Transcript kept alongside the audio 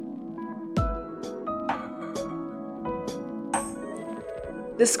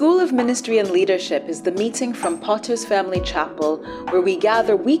The School of Ministry and Leadership is the meeting from Potter's Family Chapel where we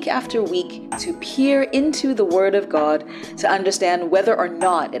gather week after week to peer into the Word of God to understand whether or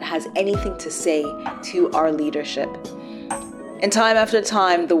not it has anything to say to our leadership. And time after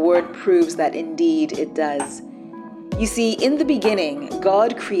time, the Word proves that indeed it does. You see, in the beginning,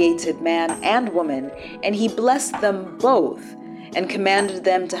 God created man and woman, and He blessed them both and commanded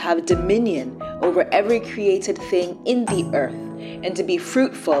them to have dominion over every created thing in the earth, and to be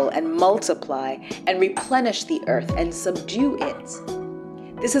fruitful and multiply and replenish the earth and subdue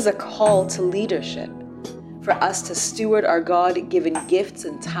it. This is a call to leadership, for us to steward our God-given gifts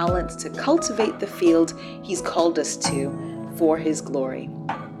and talents to cultivate the field He's called us to for His glory.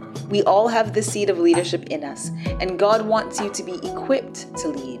 We all have the seed of leadership in us, and God wants you to be equipped to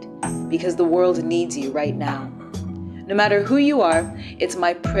lead because the world needs you right now. No matter who you are, it's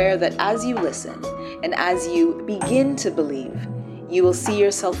my prayer that as you listen and as you begin to believe, you will see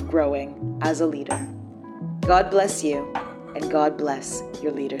yourself growing as a leader. God bless you, and God bless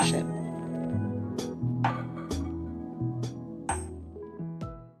your leadership.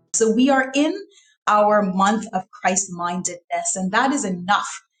 So we are in our month of Christ-mindedness, and that is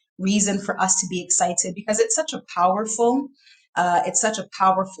enough reason for us to be excited because it's such a powerful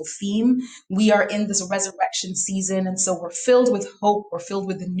theme. We are in this resurrection season, and so we're filled with hope. We're filled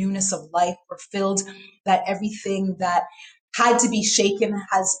with the newness of life. We're filled that everything that had to be shaken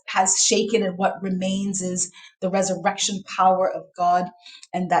has shaken, and what remains is the resurrection power of God,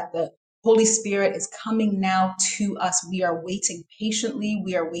 and that the Holy Spirit is coming now to us. We are waiting patiently.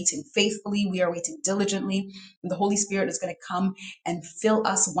 We are waiting faithfully. We are waiting diligently. And the Holy Spirit is going to come and fill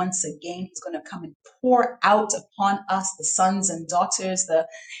us once again. He's going to come and pour out upon us, the sons and daughters, the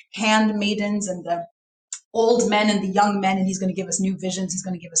handmaidens and the old men and the young men. And He's going to give us new visions. He's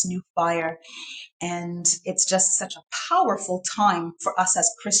going to give us new fire. And it's just such a powerful time for us as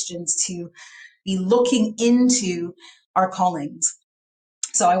Christians to be looking into our callings.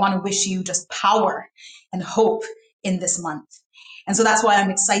 So I want to wish you just power and hope in this month. And so that's why I'm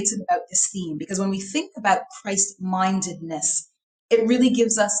excited about this theme, because when we think about Christ-mindedness, it really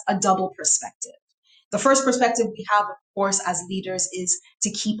gives us a double perspective. The first perspective we have, of course, as leaders is to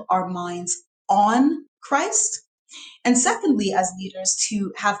keep our minds on Christ. And secondly, as leaders,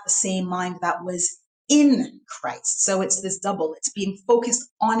 to have the same mind that was in Christ. So it's this double, it's being focused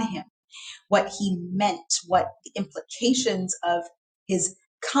on Him, what He meant, what the implications of His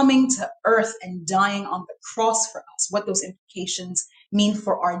coming to earth and dying on the cross for us, what those implications mean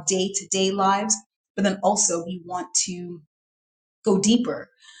for our day-to-day lives. But then also we want to go deeper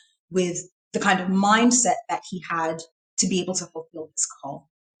with the kind of mindset that He had to be able to fulfill this call.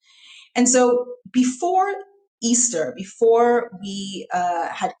 And so before Easter, before we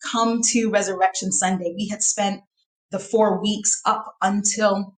had come to Resurrection Sunday, we had spent the 4 weeks up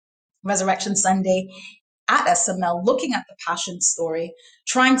until Resurrection Sunday at SML, looking at the Passion story,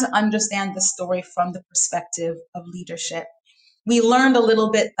 trying to understand the story from the perspective of leadership. We learned a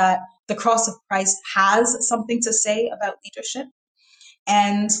little bit that the cross of Christ has something to say about leadership.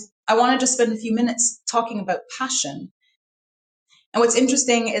 And I want to just spend a few minutes talking about passion. And what's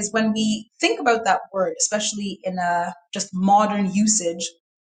interesting is when we think about that word, especially in a just modern usage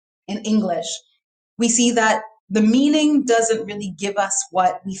in English, we see that the meaning doesn't really give us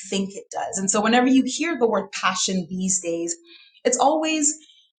what we think it does. And so whenever you hear the word passion these days, it's always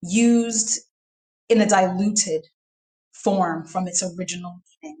used in a diluted form from its original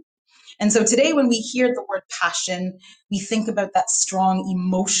meaning. And so today when we hear the word passion, we think about that strong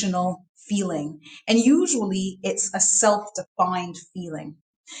emotional feeling. And usually it's a self-defined feeling.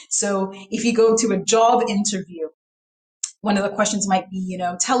 So if you go to a job interview, one of the questions might be,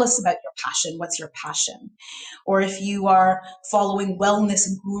 tell us about your passion. What's your passion? Or if you are following wellness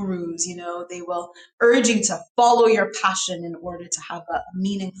gurus, they will urge you to follow your passion in order to have a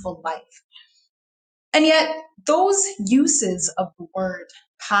meaningful life. And yet those uses of the word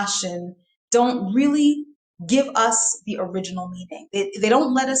passion don't really give us the original meaning. They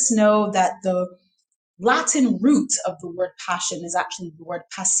don't let us know that the Latin root of the word passion is actually the word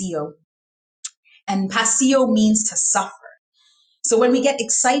passio. And passio means to suffer. So when we get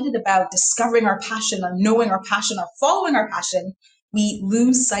excited about discovering our passion or knowing our passion or following our passion, we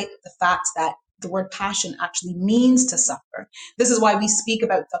lose sight of the fact that the word passion actually means to suffer. This is why we speak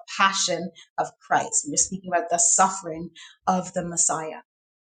about the passion of Christ. We're speaking about the suffering of the Messiah.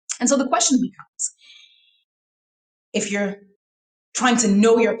 And so the question becomes, if you're trying to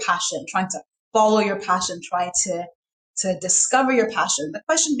know your passion, trying to follow your passion, try to discover your passion, the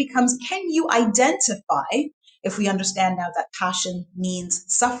question becomes, can you identify, if we understand now that passion means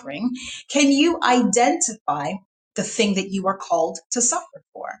suffering, can you identify the the thing that you are called to suffer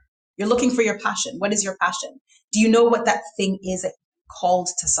for. You're looking for your passion. What is your passion? Do you know what that thing is that you're called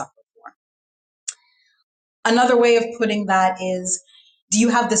to suffer for? Another way of putting that is, do you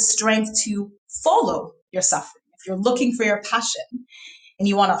have the strength to follow your suffering? If you're looking for your passion and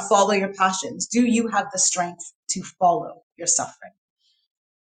you want to follow your passions, do you have the strength to follow your suffering?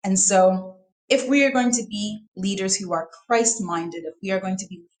 And so, if we are going to be leaders who are Christ minded, if we are going to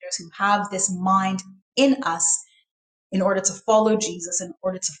be leaders who have this mind in us in order to follow Jesus, in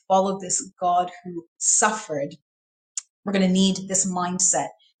order to follow this God who suffered, we're going to need this mindset.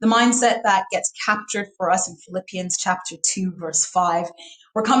 The mindset that gets captured for us in Philippians chapter 2, verse 5.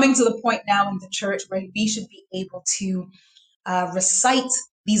 We're coming to the point now in the church where we should be able to recite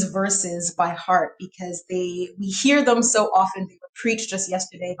these verses by heart, because we hear them so often. They were preached just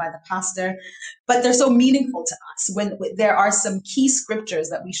yesterday by the pastor, but they're so meaningful to us. When there are some key scriptures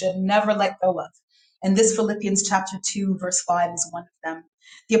that we should never let go of, and this Philippians chapter 2 verse 5 is one of them.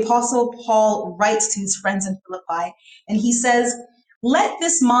 The apostle Paul writes to his friends in Philippi, and he says, "Let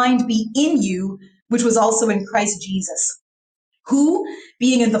this mind be in you, which was also in Christ Jesus, who,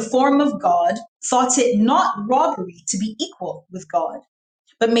 being in the form of God, thought it not robbery to be equal with God,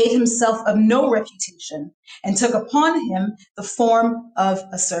 but made himself of no reputation, and took upon him the form of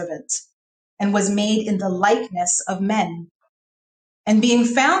a servant, and was made in the likeness of men. And being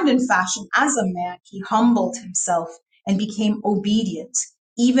found in fashion as a man, he humbled himself and became obedient,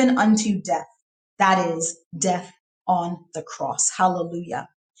 even unto death, that is, death on the cross." Hallelujah.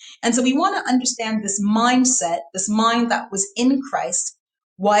 And so we want to understand this mindset, this mind that was in Christ,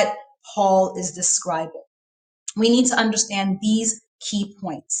 what Paul is describing. We need to understand these key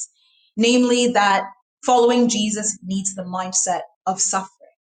points, namely that following Jesus needs the mindset of suffering,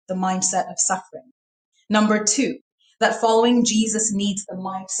 the mindset of suffering. Number two, that following Jesus needs the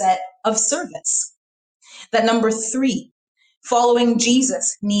mindset of service. That number three, following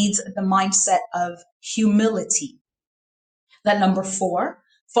Jesus needs the mindset of humility. That number four,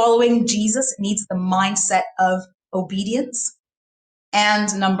 following Jesus needs the mindset of obedience.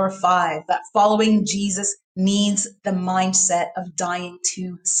 And number five, that following Jesus needs the mindset of dying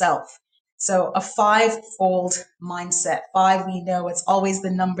to self. So a five-fold mindset. Five, we know it's always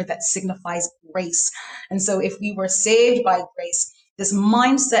the number that signifies grace. And so if we were saved by grace, this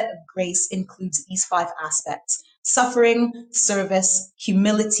mindset of grace includes these five aspects: suffering, service,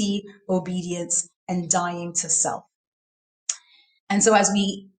 humility, obedience, and dying to self. And so as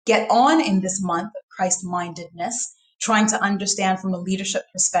we get on in this month of Christ-mindedness, trying to understand from a leadership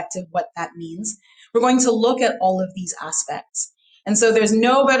perspective what that means, we're going to look at all of these aspects. And so there's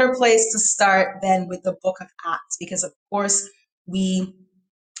no better place to start than with the book of Acts, because of course we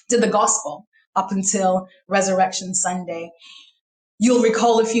did the gospel up until Resurrection Sunday. You'll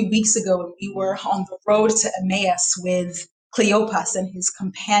recall a few weeks ago when we were on the road to Emmaus with Cleopas and his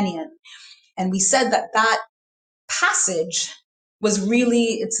companion, and we said that that passage was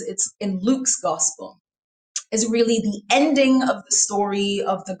really, it's in Luke's gospel, is really the ending of the story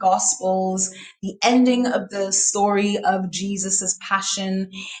of the Gospels, the ending of the story of Jesus's passion,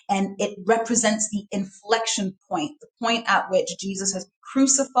 and it represents the inflection point, the point at which Jesus has been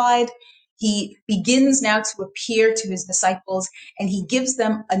crucified. He begins now to appear to his disciples, and he gives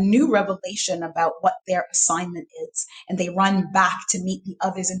them a new revelation about what their assignment is. And they run back to meet the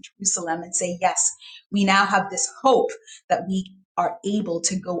others in Jerusalem and say, yes, we now have this hope that we are able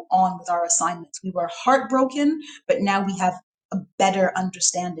to go on with our assignments. We were heartbroken, but now we have a better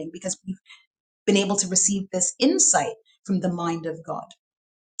understanding because we've been able to receive this insight from the mind of God.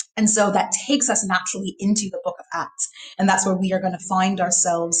 And so that takes us naturally into the book of Acts. And that's where we are going to find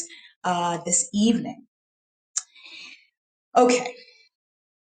ourselves this evening. Okay.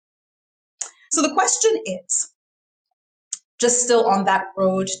 So the question is, just still on that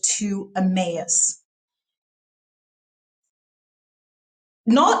road to Emmaus,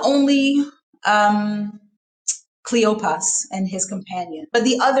 not only Cleopas and his companion, but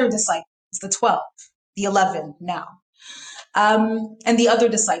the other disciples, the 12, the 11 now, and the other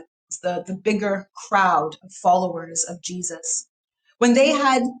disciples, the bigger crowd of followers of Jesus, when they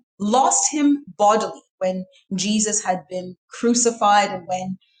had lost him bodily, when Jesus had been crucified and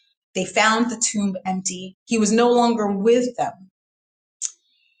when they found the tomb empty, he was no longer with them,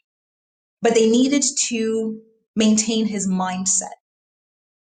 but they needed to maintain his mindset.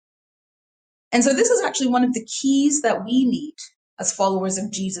 And so this is actually one of the keys that we need as followers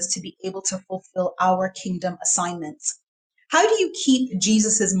of Jesus to be able to fulfill our kingdom assignments. How do you keep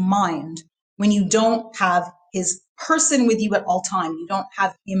Jesus's mind when you don't have his person with you at all time? You don't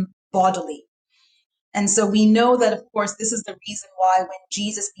have him bodily. And so we know that, of course, this is the reason why when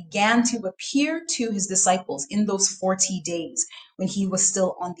Jesus began to appear to his disciples in those 40 days when he was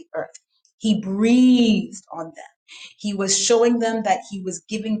still on the earth, he breathed on them. He was showing them that he was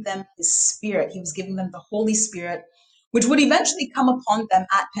giving them his spirit. He was giving them the Holy Spirit, which would eventually come upon them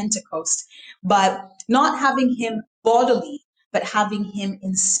at Pentecost, but not having him bodily, but having him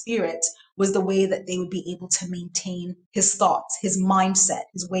in spirit was the way that they would be able to maintain his thoughts, his mindset,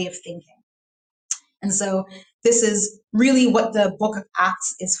 his way of thinking. And so this is really what the book of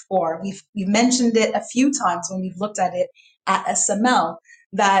Acts is for. We've mentioned it a few times when we've looked at it at SML,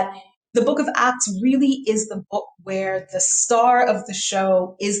 that the book of Acts really is the book where the star of the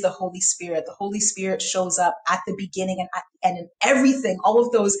show is the Holy Spirit. The Holy Spirit shows up at the beginning and at the end, and everything, all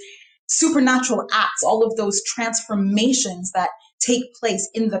of those supernatural acts, all of those transformations that take place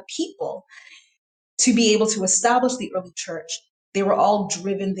in the people to be able to establish the early church. They were all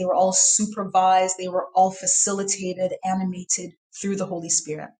driven, they were all supervised, they were all facilitated, animated through the Holy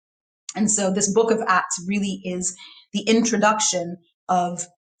Spirit. And so this book of Acts really is the introduction of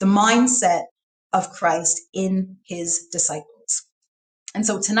the mindset of Christ in his disciples. And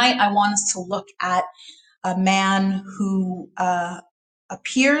so tonight I want us to look at a man who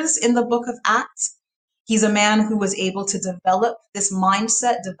appears in the book of Acts. He's a man who was able to develop this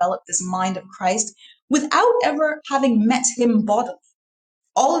mindset, develop this mind of Christ without ever having met him bodily.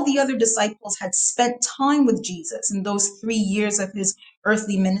 All of the other disciples had spent time with Jesus in those 3 years of his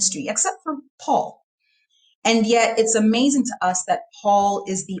earthly ministry, except for Paul. And yet it's amazing to us that Paul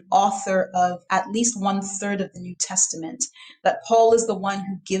is the author of at least 1/3 of the New Testament, that Paul is the one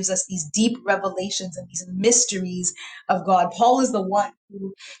who gives us these deep revelations and these mysteries of God. Paul is the one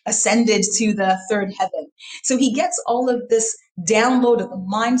who ascended to the third heaven. So he gets all of this download of the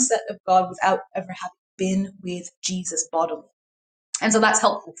mindset of God without ever having been with Jesus bodily. And so that's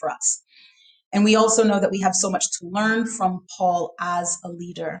helpful for us. And we also know that we have so much to learn from Paul as a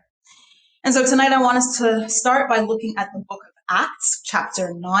leader. And so tonight I want us to start by looking at the book of Acts,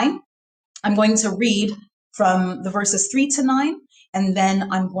 chapter 9. I'm going to read from the verses 3 to 9, and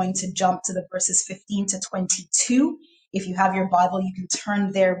then I'm going to jump to the verses 15 to 22. If you have your Bible, you can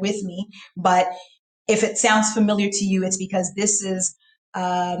turn there with me. But if it sounds familiar to you, it's because this is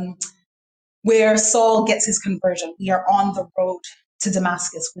where Saul gets his conversion. We are on the road to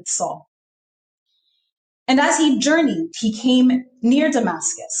Damascus with Saul. And as he journeyed, he came near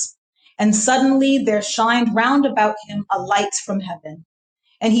Damascus. And suddenly there shined round about him a light from heaven.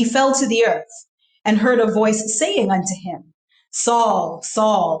 And he fell to the earth, and heard a voice saying unto him, Saul,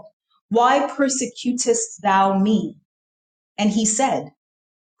 Saul, why persecutest thou me? And he said,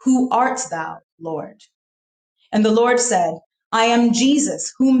 Who art thou, Lord? And the Lord said, I am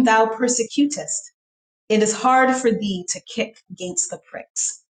Jesus, whom thou persecutest. It is hard for thee to kick against the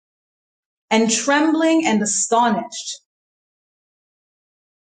pricks. And trembling and astonished,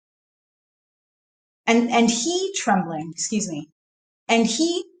 And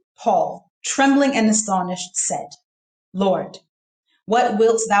he, Paul, trembling and astonished, said, Lord, what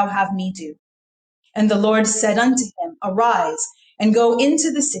wilt thou have me do? And the Lord said unto him, Arise, and go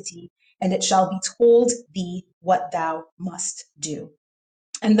into the city, and it shall be told thee what thou must do.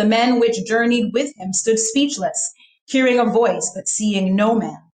 And the men which journeyed with him stood speechless, hearing a voice, but seeing no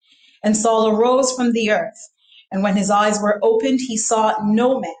man. And Saul arose from the earth, and when his eyes were opened, he saw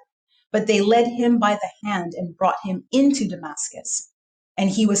no man. But they led him by the hand and brought him into Damascus. And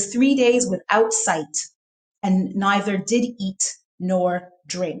he was 3 days without sight, and neither did eat nor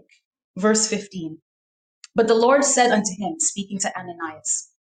drink. Verse 15. But the Lord said unto him, speaking to Ananias,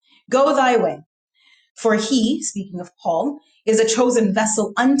 Go thy way, for he, speaking of Paul, is a chosen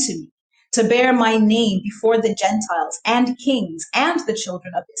vessel unto me, to bear my name before the Gentiles and kings and the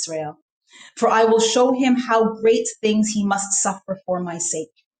children of Israel. For I will show him how great things he must suffer for my sake.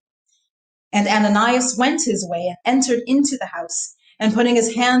 And Ananias went his way and entered into the house, and putting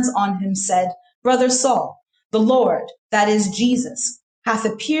his hands on him said, Brother Saul, the Lord, that is Jesus, hath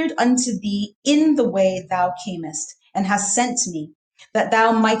appeared unto thee in the way thou camest, and has sent me, that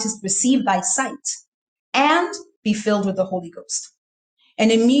thou mightest receive thy sight, and be filled with the Holy Ghost.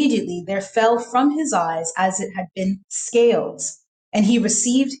 And immediately there fell from his eyes as it had been scales, and he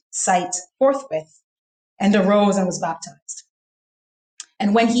received sight forthwith, and arose and was baptized.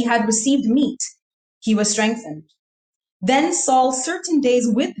 And when he had received meat, he was strengthened. Then Saul certain days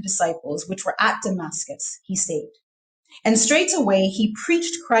with the disciples which were at Damascus, he stayed. And straightway he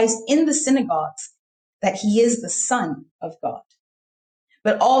preached Christ in the synagogues, that he is the Son of God.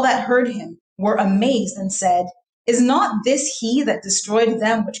 But all that heard him were amazed and said, Is not this he that destroyed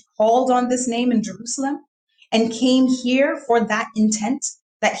them which called on this name in Jerusalem, and came here for that intent?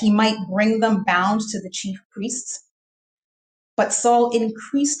 that he might bring them bound to the chief priests. But Saul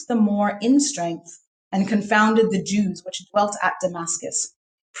increased the more in strength and confounded the Jews which dwelt at Damascus,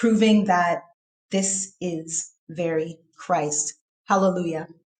 proving that this is very Christ. Hallelujah.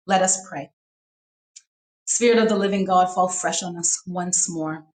 Let us pray. Spirit of the living God, fall fresh on us once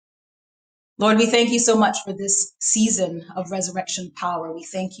more. Lord, we thank you so much for this season of resurrection power. We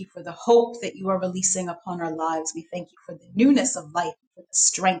thank you for the hope that you are releasing upon our lives. We thank you for the newness of life, for the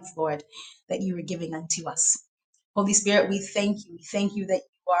strength, Lord, that you are giving unto us. Holy Spirit, we thank you. We thank you that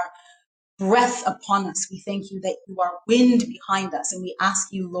you are breath upon us. We thank you that you are wind behind us. And we ask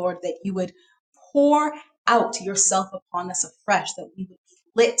you, Lord, that you would pour out yourself upon us afresh, that we would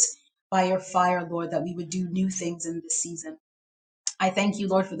be lit by your fire, Lord, that we would do new things in this season. I thank you,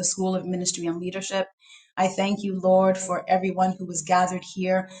 Lord, for the School of Ministry and Leadership. I thank you, Lord, for everyone who was gathered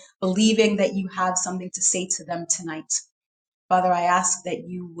here, believing that you have something to say to them tonight. Father, I ask that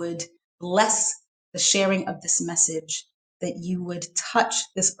you would bless the sharing of this message, that you would touch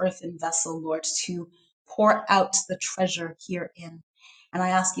this earthen vessel, Lord, to pour out the treasure herein. And I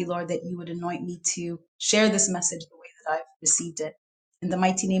ask you, Lord, that you would anoint me to share this message the way that I've received it. In the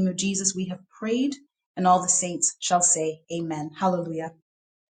mighty name of Jesus, we have prayed, and all the saints shall say amen. Hallelujah.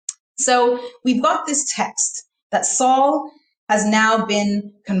 So we've got this text that Saul has now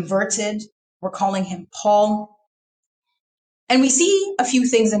been converted. We're calling him Paul. And we see a few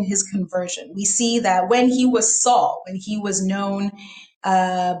things in his conversion. We see that when he was Saul, when he was known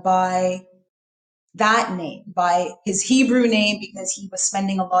by that name, by his Hebrew name, because he was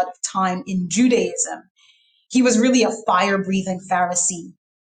spending a lot of time in Judaism, he was really a fire-breathing Pharisee.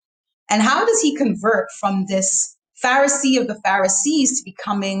 And how does he convert from this Pharisee of the Pharisees to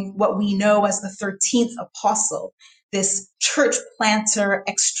becoming what we know as the 13th apostle, this church planter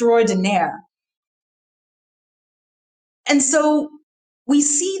extraordinaire? And so we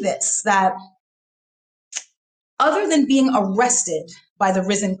see this, that other than being arrested by the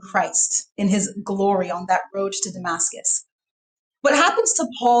risen Christ in his glory on that road to Damascus, what happens to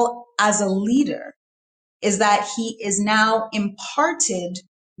Paul as a leader is that he is now imparted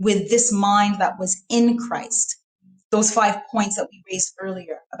with this mind that was in Christ. Those 5 points that we raised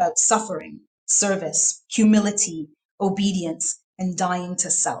earlier about suffering, service, humility, obedience, and dying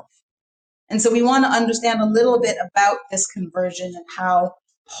to self. And so we want to understand a little bit about this conversion and how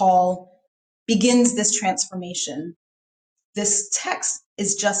Paul begins this transformation. This text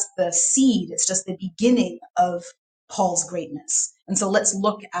is just the seed, it's just the beginning of Paul's greatness. And so let's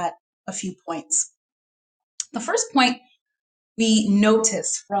look at a few points. The first point we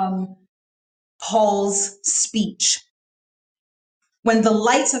notice from Paul's speech, when the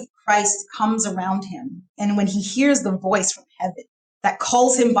light of Christ comes around him and when he hears the voice from heaven that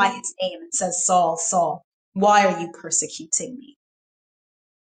calls him by his name and says, Saul, Saul, why are you persecuting me?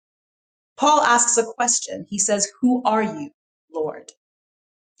 Paul asks a question. He says, who are you, Lord?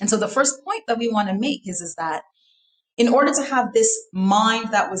 And so the first point that we want to make is that in order to have this mind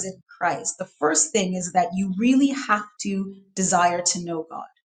that was in Christ, the first thing is that you really have to desire to know God,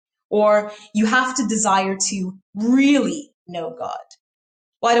 or you have to desire to really know God.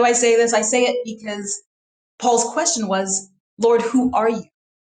 Why do I say this? I say it because Paul's question was, Lord, who are you?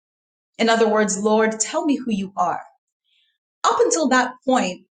 In other words, Lord, tell me who you are. Up until that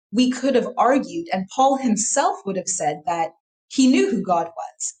point, we could have argued, and Paul himself would have said that he knew who God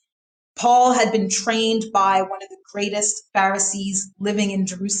was. Paul had been trained by one of the greatest Pharisees living in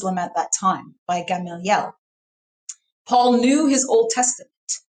Jerusalem at that time, by Gamaliel. Paul knew his Old Testament.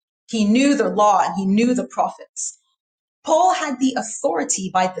 He knew the law and he knew the prophets. Paul had the authority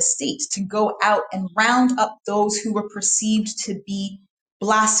by the state to go out and round up those who were perceived to be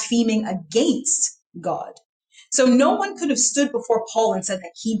blaspheming against God. So no one could have stood before Paul and said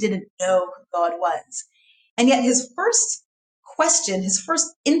that he didn't know who God was. And yet his first question, his first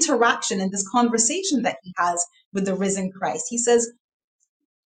interaction in this conversation that he has with the risen Christ, he says,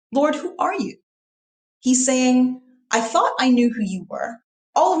 Lord, who are you? He's saying, I thought I knew who you were.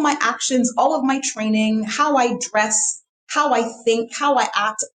 All of my actions, all of my training, how I dress, how I think, how I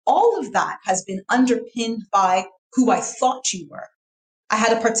act, all of that has been underpinned by who I thought you were. I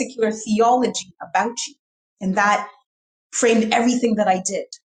had a particular theology about you, and that framed everything that I did.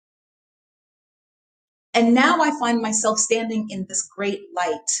 And now I find myself standing in this great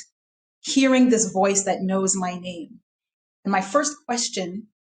light, hearing this voice that knows my name. And my first question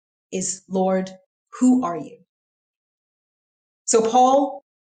is, Lord, who are you? So Paul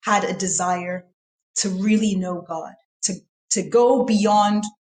had a desire to really know God, to go beyond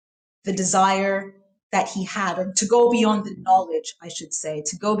the desire that he had, or to go beyond the knowledge, I should say,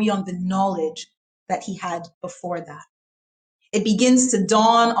 to go beyond the knowledge that he had before that. it begins to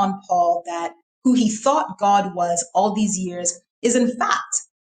dawn on Paul that who he thought God was all these years is in fact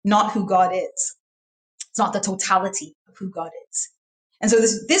not who God is. It's not the totality of who God is. And so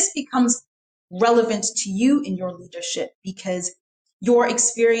this becomes relevant to you in your leadership because your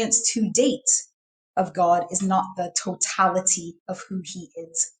experience to date of God is not the totality of who he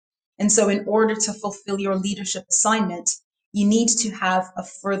is. And so in order to fulfill your leadership assignment, you need to have a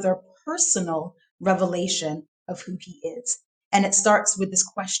further personal revelation of who he is. And it starts with this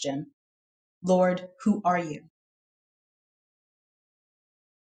question, Lord, who are you?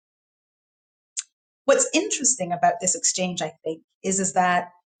 What's interesting about this exchange, I think, is that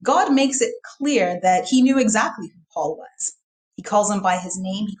God makes it clear that he knew exactly who Paul was. He calls him by his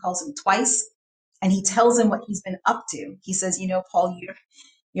name, he calls him twice, and he tells him what he's been up to. He says, Paul,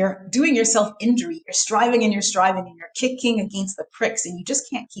 you're doing yourself injury. You're striving and you're kicking against the pricks, and you just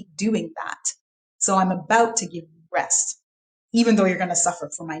can't keep doing that. So I'm about to give you rest, even though you're going to suffer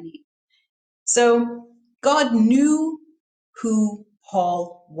for my name. So God knew who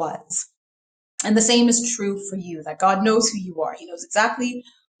Paul was. And the same is true for you, that God knows who you are. He knows exactly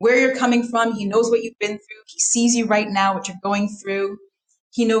where you're coming from. He knows what you've been through. He sees you right now, what you're going through.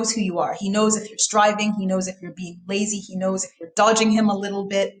 He knows who you are. He knows if you're striving. He knows if you're being lazy. He knows if you're dodging him a little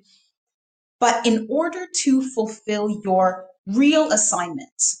bit. But in order to fulfill your real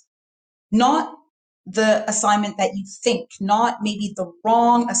assignments, not the assignment that you think, not maybe the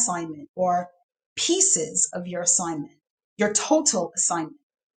wrong assignment or pieces of your assignment, your total assignment,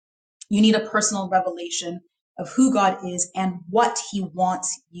 you need a personal revelation of who God is and what he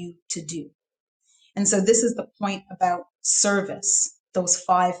wants you to do. And so this is the point about service, those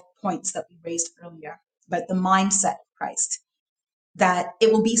 5 points that we raised earlier, about the mindset of Christ, that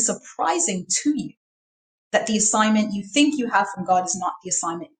it will be surprising to you that the assignment you think you have from God is not the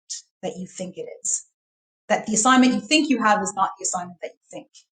assignment that you think it is. That the assignment you think you have is not the assignment that you think.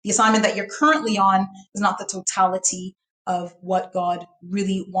 The assignment that you're currently on is not the totality of what God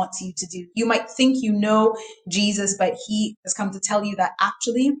really wants you to do. You might think you know Jesus, but he has come to tell you that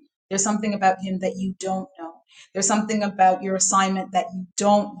actually there's something about him that you don't know. There's something about your assignment that you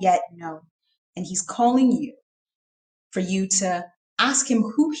don't yet know. And he's calling you for you to ask him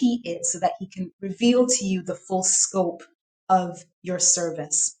who he is so that he can reveal to you the full scope of your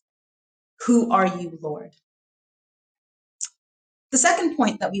service. Who are you, Lord? The second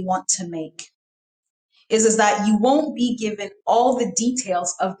point that we want to make is that you won't be given all the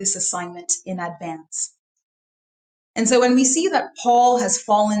details of this assignment in advance. And so when we see that Paul has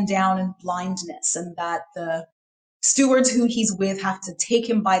fallen down in blindness and that the stewards who he's with have to take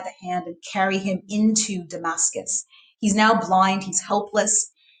him by the hand and carry him into Damascus, he's now blind, he's helpless,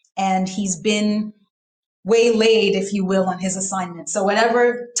 and he's been waylaid, if you will, on his assignment. So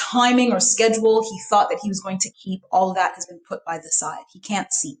whatever timing or schedule he thought that he was going to keep, all of that has been put by the side. He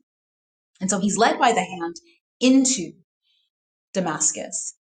can't see. And so he's led by the hand into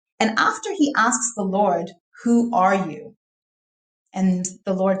Damascus. And after he asks the Lord, who are you? And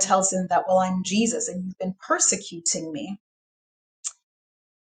the Lord tells him that, well, I'm Jesus and you've been persecuting me.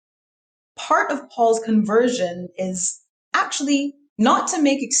 Part of Paul's conversion is actually not to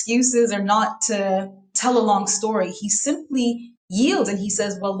make excuses or not to tell a long story. He simply yields and he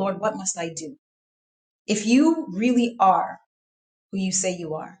says, well, Lord, what must I do? If you really are who you say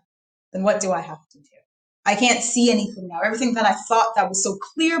you are, then what do I have to do? I can't see anything now. Everything that I thought that was so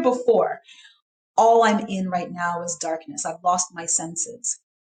clear before, all I'm in right now is darkness. I've lost my senses.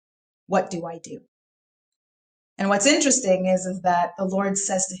 What do I do? And what's interesting is that the Lord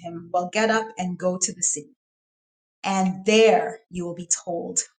says to him, well, get up and go to the city. And there you will be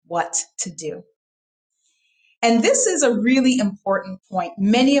told what to do. And this is a really important point.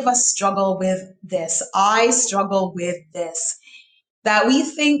 Many of us struggle with this. I struggle with this, that we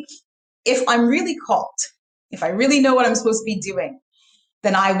think if I'm really called, if I really know what I'm supposed to be doing,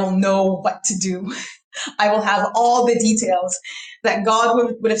 then I will know what to do. I will have all the details, that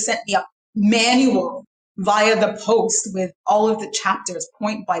God would have sent me a manual via the post with all of the chapters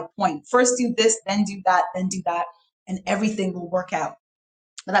point by point. First do this, then do that, and everything will work out.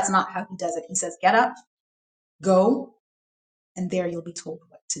 But that's not how he does it. He says, get up, go, and there you'll be told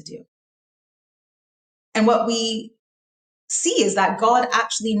what to do. And what we see is that God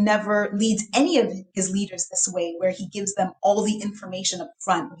actually never leads any of his leaders this way, where he gives them all the information up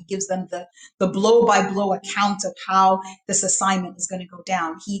front. He gives them the blow-by-blow account of how this assignment is going to go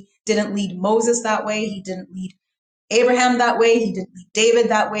down. He didn't lead Moses that way. He didn't lead Abraham that way. He didn't lead David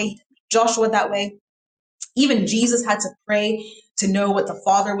that way. He didn't lead Joshua that way. Even Jesus had to pray to know what the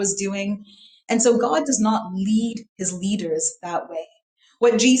Father was doing. And so God does not lead his leaders that way.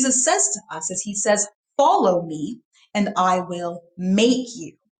 What Jesus says to us is he says, follow me, and I will make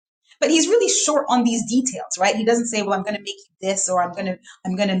you. But he's really short on these details, right? He doesn't say, well, I'm going to make you this, or I'm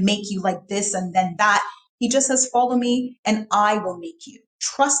going to make you like this and then that. He just says, follow me and I will make you.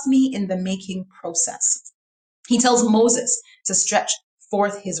 Trust me in the making process. He tells Moses to stretch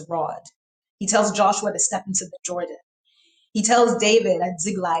forth his rod. He tells Joshua to step into the Jordan. He tells David at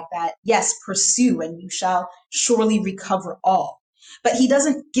Ziklag that, yes, pursue and you shall surely recover all. But he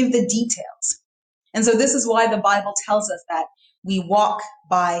doesn't give the details. And so this is why the Bible tells us that we walk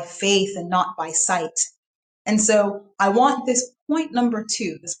by faith and not by sight. And so I want this point number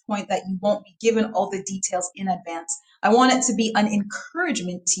 2, this point that you won't be given all the details in advance. I want it to be an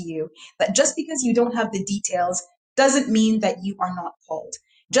encouragement to you that just because you don't have the details doesn't mean that you are not called.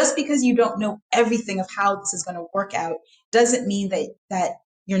 Just because you don't know everything of how this is going to work out doesn't mean that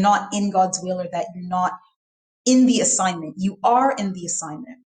you're not in God's will or that you're not in the assignment. You are in the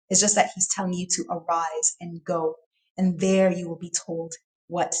assignment. It's just that he's telling you to arise and go. And there you will be told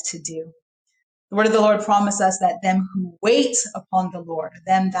what to do. The word of the Lord promises us that them who wait upon the Lord,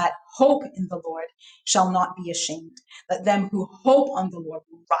 them that hope in the Lord, shall not be ashamed. That them who hope on the Lord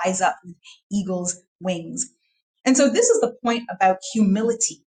will rise up with eagle's wings. And so this is the point about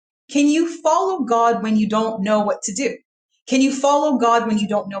humility. Can you follow God when you don't know what to do? Can you follow God when you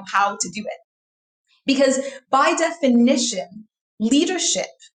don't know how to do it? Because by definition, leadership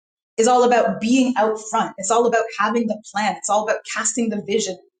is all about being out front. It's all about having the plan. It's all about casting the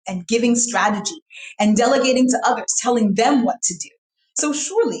vision and giving strategy and delegating to others, telling them what to do. So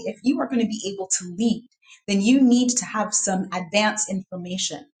surely, if you are going to be able to lead, then you need to have some advanced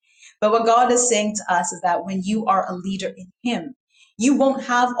information. But what God is saying to us is that when you are a leader in Him, you won't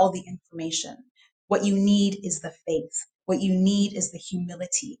have all the information. What you need is the faith. What you need is the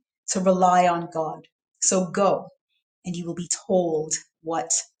humility to rely on God. So go, and you will be told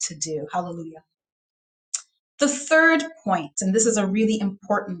what to do. Hallelujah. The third point, and this is a really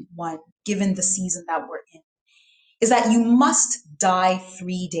important one given the season that we're in, is that you must die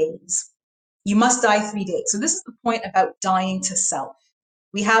 3 days. You must die 3 days. So this is the point about dying to self.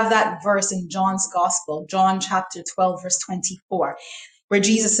 We have that verse in John's Gospel, John chapter 12, verse 24, where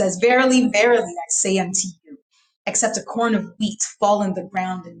Jesus says, verily, verily, I say unto you, except a corn of wheat fall in the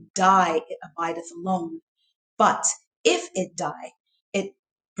ground and die, it abideth alone. But if it die, it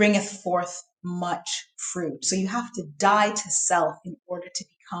bringeth forth much fruit. So you have to die to self in order to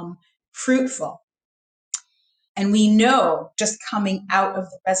become fruitful. And we know, just coming out of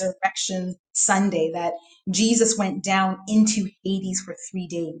the resurrection Sunday, that Jesus went down into Hades for 3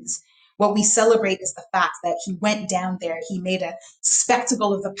 days. What we celebrate is the fact that he went down there. He made a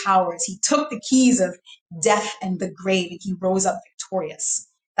spectacle of the powers. He took the keys of death and the grave, and he rose up victorious.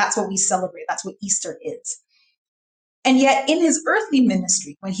 That's what we celebrate. That's what Easter is. And yet, in his earthly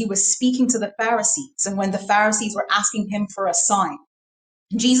ministry, when he was speaking to the Pharisees and when the Pharisees were asking him for a sign,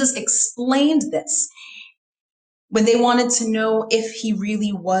 Jesus explained this when they wanted to know if he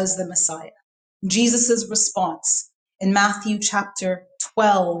really was the Messiah. Jesus' response in Matthew chapter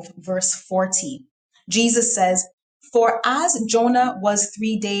 12, verse 40, Jesus says, for as Jonah was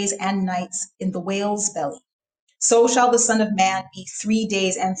 3 days and nights in the whale's belly, so shall the Son of Man be 3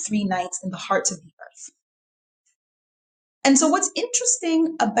 days and 3 nights in the heart of the earth. And so what's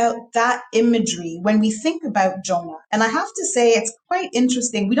interesting about that imagery when we think about Jonah, and I have to say it's quite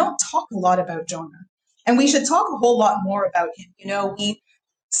interesting, we don't talk a lot about Jonah, and we should talk a whole lot more about him. You know, we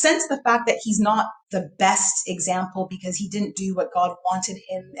sense the fact that he's not the best example because he didn't do what God wanted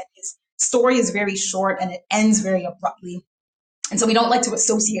him, and his story is very short and it ends very abruptly. And so we don't like to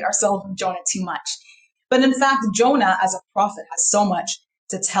associate ourselves with Jonah too much. But in fact, Jonah as a prophet has so much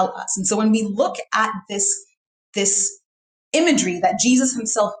to tell us. And so when we look at this imagery that Jesus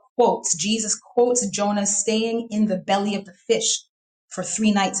himself quotes, Jesus quotes Jonah staying in the belly of the fish for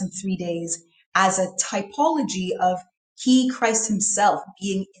 3 nights and 3 days as a typology of he, Christ himself,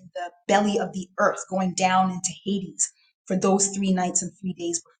 being in the belly of the earth, going down into Hades for those 3 nights and 3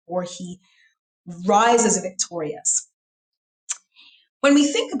 days before he rises victorious. When we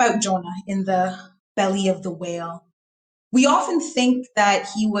think about Jonah in the belly of the whale, we often think that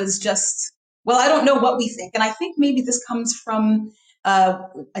he was just, well, I don't know what we think. And I think maybe this comes from a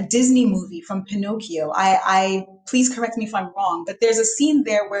Disney movie, from Pinocchio. I please correct me if I'm wrong, but there's a scene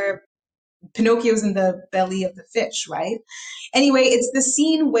there where Pinocchio's in the belly of the fish, right? Anyway, it's the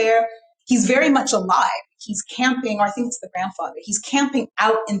scene where he's very much alive. He's camping, or I think it's the grandfather. He's camping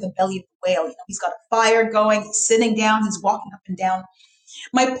out in the belly of the whale. You know, he's got a fire going, he's sitting down, he's walking up and down.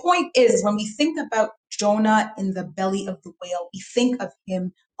 My point is, when we think about Jonah in the belly of the whale, we think of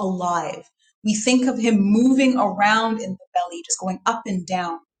him alive. We think of him moving around in the belly, just going up and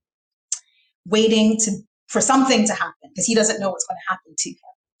down, waiting for something to happen because he doesn't know what's going to happen to him.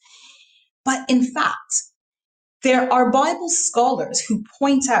 But in fact, there are Bible scholars who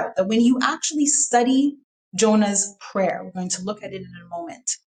point out that when you actually study Jonah's prayer, we're going to look at it in a moment,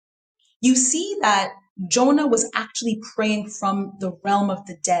 you see that Jonah was actually praying from the realm of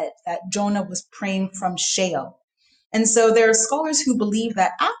the dead, that Jonah was praying from Sheol. And so there are scholars who believe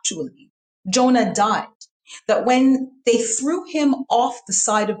that actually Jonah died, that when they threw him off the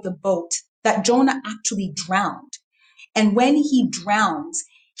side of the boat, that Jonah actually drowned. And when he drowns,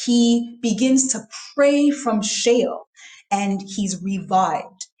 he begins to pray from Sheol and he's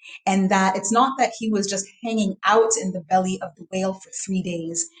revived. And that it's not that he was just hanging out in the belly of the whale for 3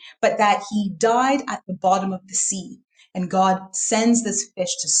 days, but that he died at the bottom of the sea. And God sends this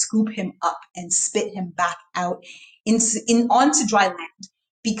fish to scoop him up and spit him back out onto dry land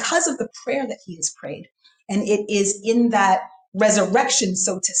because of the prayer that he has prayed. And it is in that resurrection,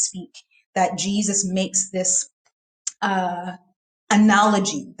 so to speak, that Jesus makes this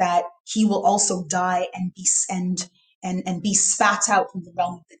analogy that he will also die and be spat out from the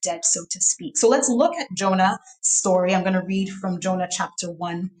realm of the dead, so to speak. So let's look at Jonah's story. I'm going to read from Jonah chapter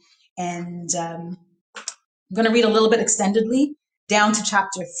 1, and I'm going to read a little bit extendedly down to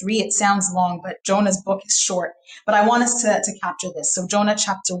chapter 3. It sounds long, but Jonah's book is short. But I want us to capture this. So Jonah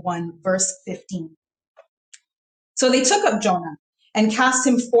chapter 1, verse 15. So they took up Jonah and cast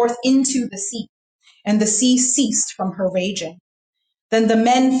him forth into the sea, and the sea ceased from her raging. Then the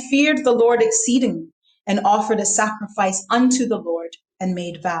men feared the Lord exceedingly and offered a sacrifice unto the Lord and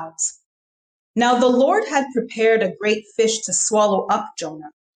made vows. Now the Lord had prepared a great fish to swallow up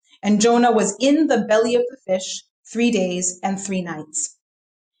Jonah, and Jonah was in the belly of the fish 3 days and 3 nights.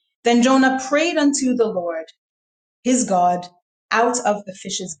 Then Jonah prayed unto the Lord, his God, out of the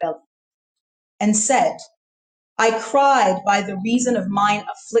fish's belly, and said, I cried by the reason of mine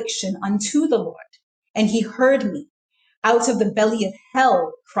affliction unto the Lord, and he heard me. Out of the belly of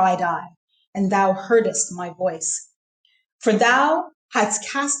hell cried I, and thou heardest my voice. For thou hadst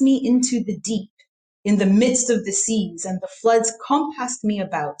cast me into the deep, in the midst of the seas, and the floods compassed me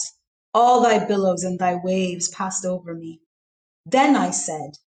about. All thy billows and thy waves passed over me. Then I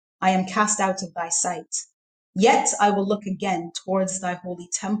said, I am cast out of thy sight. Yet I will look again towards thy holy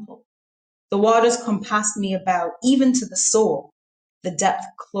temple. The waters compassed me about, even to the soul. The depth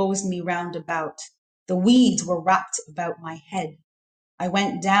closed me round about. The weeds were wrapped about my head. I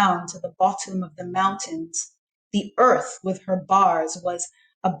went down to the bottom of the mountains. The earth with her bars was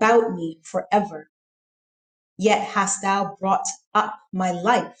about me forever. Yet hast thou brought up my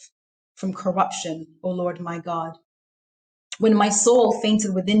life from corruption, O Lord my God. When my soul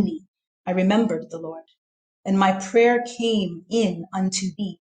fainted within me, I remembered the Lord, and my prayer came in unto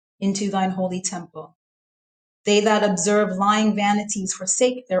thee, into thine holy temple. They that observe lying vanities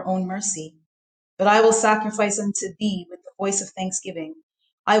forsake their own mercy. But I will sacrifice unto thee with the voice of thanksgiving.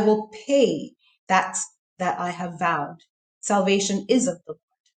 I will pay that I have vowed. Salvation is of the Lord.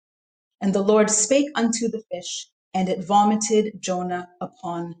 And the Lord spake unto the fish, and it vomited Jonah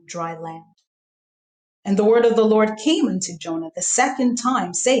upon dry land. And the word of the Lord came unto Jonah the second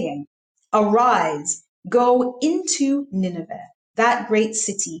time, saying, Arise, go into Nineveh, that great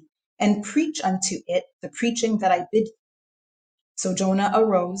city, and preach unto it the preaching that I bid. So Jonah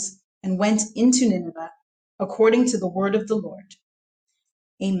arose and went into Nineveh according to the word of the Lord.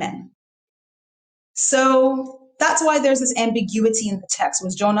 Amen. So that's why there's this ambiguity in the text.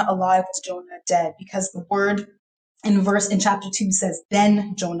 Was Jonah alive? Was Jonah dead? Because the word in chapter 2 says,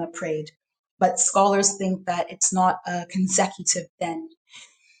 then Jonah prayed. But scholars think that it's not a consecutive then.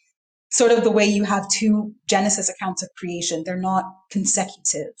 Sort of the way you have two Genesis accounts of creation. They're not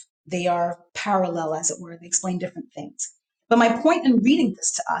consecutive. They are parallel, as it were. They explain different things. But my point in reading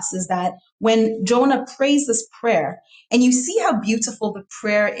this to us is that when Jonah prays this prayer, and you see how beautiful the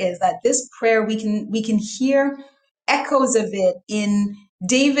prayer is, that this prayer, we can hear echoes of it in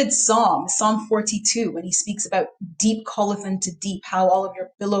David's psalm, Psalm 42, when he speaks about deep calleth unto deep, how all of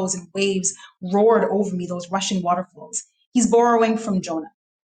your billows and waves roared over me, those rushing waterfalls. He's borrowing from Jonah.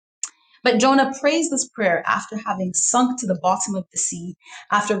 But Jonah prays this prayer after having sunk to the bottom of the sea,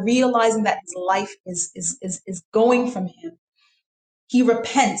 after realizing that his life is going from him. He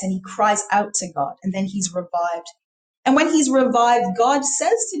repents and he cries out to God, and then he's revived. And when he's revived, God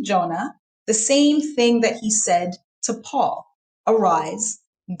says to Jonah the same thing that he said to Paul. Arise,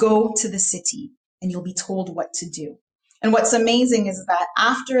 go to the city, and you'll be told what to do. And what's amazing is that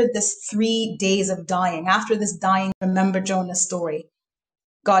after this 3 days of dying, after this dying, remember Jonah's story,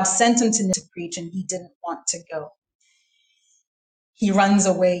 God sent him to preach, and he didn't want to go. He runs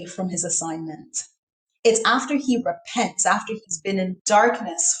away from his assignment. It's after he repents, after he's been in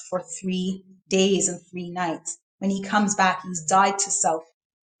darkness for 3 days and 3 nights. When he comes back, he's died to self,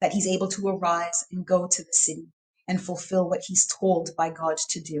 that he's able to arise and go to the city and fulfill what he's told by God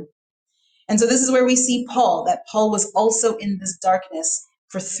to do. And so this is where we see Paul, that Paul was also in this darkness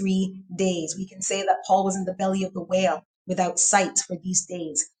for 3 days. We can say that Paul was in the belly of the whale without sight for these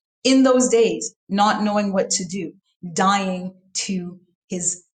days. In those days, not knowing what to do, dying to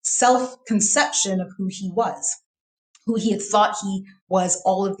his self-conception of who he had thought he was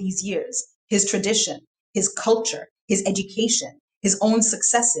all of these years, his tradition, his culture, his education, his own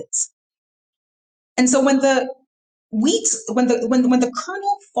successes. And so when the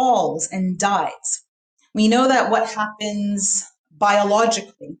kernel falls and dies, we know that what happens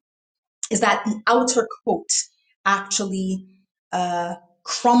biologically is that the outer coat actually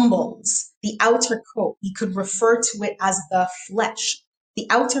crumbles. The outer coat, we could refer to it as the flesh. The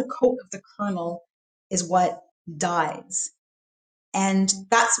outer coat of the kernel is what dies. And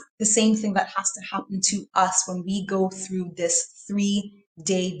that's the same thing that has to happen to us when we go through this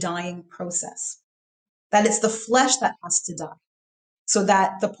 3-day dying process. That it's the flesh that has to die, so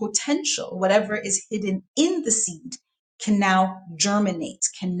that the potential, whatever is hidden in the seed, can now germinate,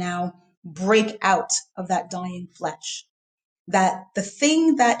 can now break out of that dying flesh. That the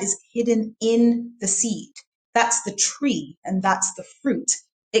thing that is hidden in the seed, that's the tree and that's the fruit,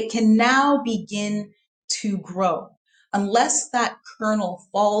 it can now begin to grow. Unless that kernel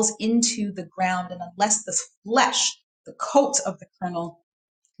falls into the ground and unless the flesh, the coat of the kernel,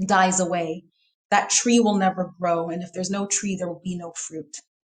 dies away, that tree will never grow. And if there's no tree, there will be no fruit.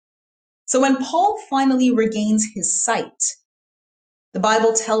 So when Paul finally regains his sight, the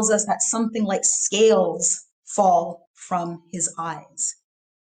Bible tells us that something like scales fall from his eyes.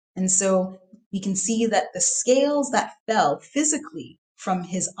 And so we can see that the scales that fell physically from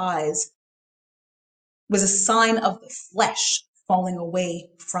his eyes was a sign of the flesh falling away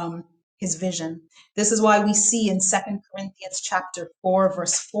from his vision. This is why we see in 2 Corinthians chapter 4,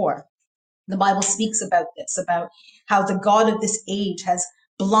 verse 4, the Bible speaks about this, about how the God of this age has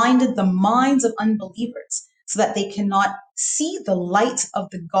blinded the minds of unbelievers so that they cannot see the light of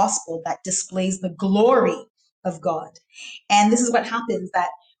the gospel that displays the glory of God. And this is what happens, that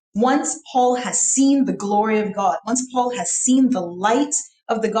once Paul has seen the glory of God, once Paul has seen the light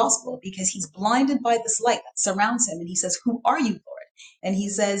of the gospel, because he's blinded by this light that surrounds him, and he says, "Who are you, Lord?" And he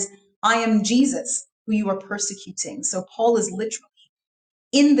says, "I am Jesus, who you are persecuting." So Paul is literally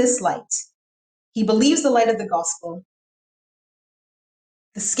in this light. He believes the light of the gospel.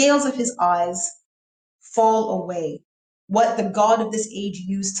 The scales of his eyes fall away. What the God of this age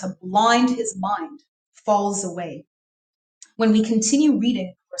used to blind his mind falls away. When we continue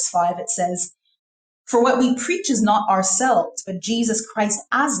reading verse 5, it says, "For what we preach is not ourselves, but Jesus Christ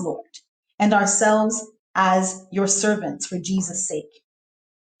as Lord, and ourselves as your servants for Jesus' sake.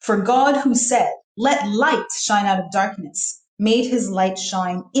 For God, who said, 'Let light shine out of darkness,' made his light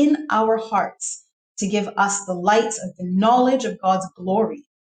shine in our hearts to give us the light of the knowledge of God's glory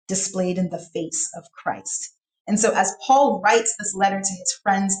displayed in the face of Christ." And so as Paul writes this letter to his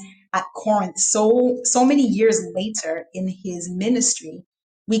friends at Corinth, so many years later in his ministry,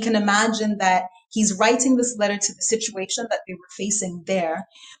 we can imagine that he's writing this letter to the situation that they were facing there,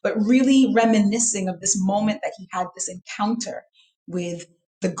 but really reminiscing of this moment that he had this encounter with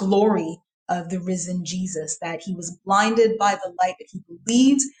the glory of the risen Jesus, that he was blinded by the light, that he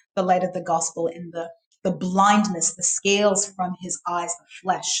believed the light of the gospel, and the blindness, the scales from his eyes, the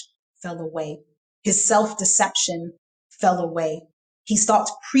flesh fell away. His self-deception fell away. He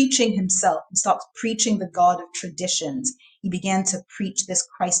stopped preaching himself. He stopped preaching the God of traditions. He began to preach this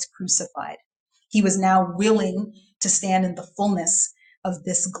Christ crucified. He was now willing to stand in the fullness of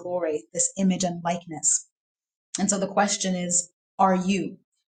this glory, this image and likeness. And so the question is, are you?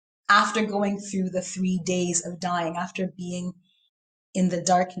 After going through the 3 days of dying, after being in the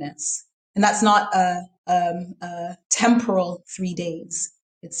darkness, and that's not a temporal 3 days.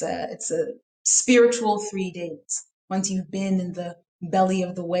 It's a spiritual 3 days. Once you've been in the belly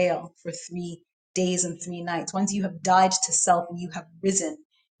of the whale for 3 days and 3 nights, once you have died to self and you have risen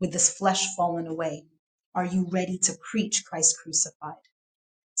with this flesh fallen away, are you ready to preach Christ crucified?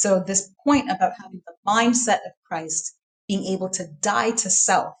 So this point about having the mindset of Christ, being able to die to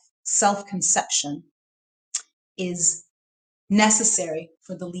self-conception, is necessary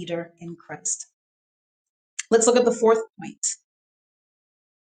for the leader in Christ. Let's look at the fourth point.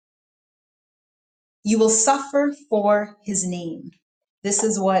 You will suffer for his name. This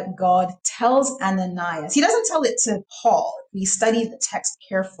is what God tells Ananias. He doesn't tell it to Paul. We study the text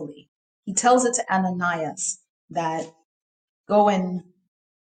carefully. He tells it to Ananias that go and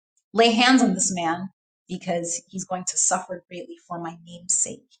lay hands on this man because he's going to suffer greatly for my name's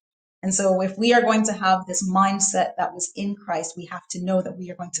sake. And so if we are going to have this mindset that was in Christ, we have to know that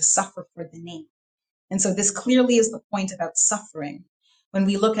we are going to suffer for the name. And so this clearly is the point about suffering. When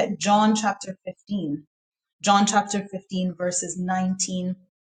we look at John chapter 15, verses 19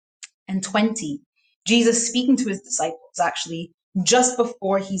 and 20, Jesus speaking to his disciples actually just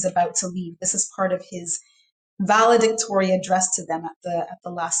before he's about to leave. This is part of his valedictory address to them at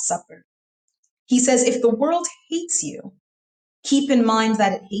the Last Supper. He says, if the world hates you, keep in mind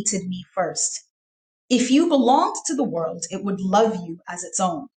that it hated me first. If you belonged to the world, it would love you as its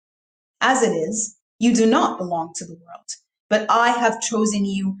own. As it is, you do not belong to the world, but I have chosen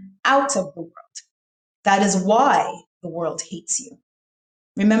you out of the world. That is why the world hates you.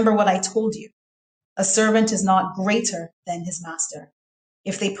 Remember what I told you. A servant is not greater than his master.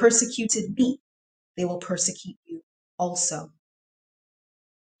 If they persecuted me, they will persecute you also.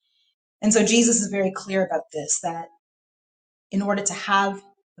 And so Jesus is very clear about this, that in order to have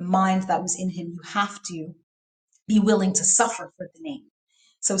the mind that was in him, you have to be willing to suffer for the name.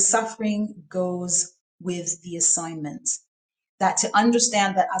 So suffering goes with the assignment. That to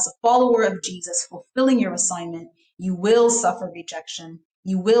understand that as a follower of Jesus, fulfilling your assignment, you will suffer rejection,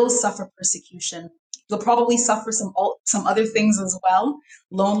 you will suffer persecution, you'll probably suffer some other things as well: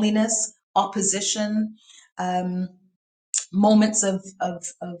 loneliness, opposition, moments of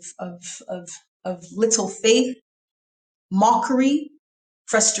little faith, mockery,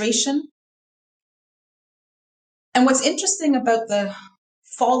 frustration. And what's interesting about the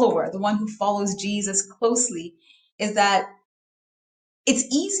follower, the one who follows Jesus closely, is that it's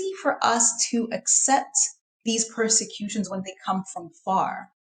easy for us to accept these persecutions when they come from far.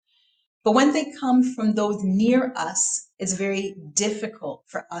 But when they come from those near us, it's very difficult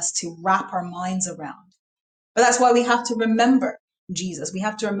for us to wrap our minds around. But that's why we have to remember Jesus. We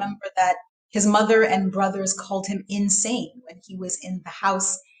have to remember that his mother and brothers called him insane when he was in the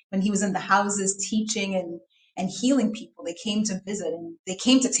house, when he was in the houses teaching and healing people. They came to visit and they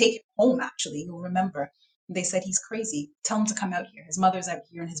came to take him home, actually. You'll remember. They said, he's crazy. Tell him to come out here. His mother's out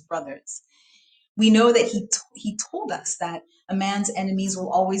here and his brothers. We know that he told us that a man's enemies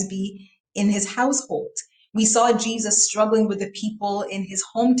will always be in his household. We saw Jesus struggling with the people in his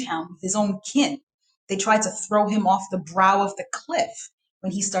hometown, with his own kin. They tried to throw him off the brow of the cliff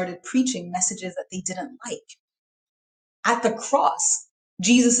when he started preaching messages that they didn't like. At the cross,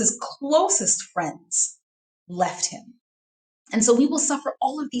 Jesus' closest friends left him. And so we will suffer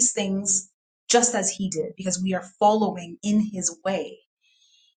all of these things just as he did, because we are following in his way.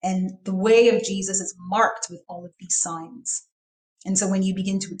 And the way of Jesus is marked with all of these signs. And so when you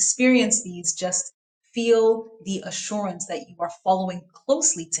begin to experience these, just feel the assurance that you are following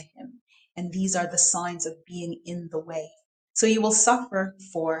closely to him. And these are the signs of being in the way. So you will suffer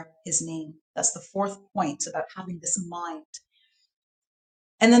for his name. That's the fourth point about having this mind.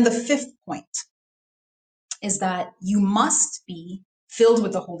 And then the fifth point is that you must be filled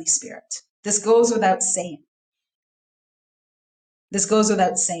with the Holy Spirit. This goes without saying. This goes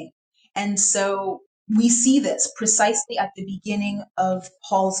without saying. And so we see this precisely at the beginning of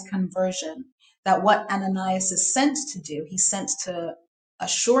Paul's conversion, that what Ananias is sent to do, he's sent to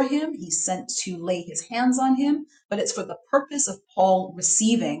assure him, he's sent to lay his hands on him, but it's for the purpose of Paul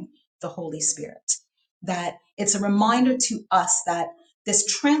receiving the Holy Spirit. That it's a reminder to us that this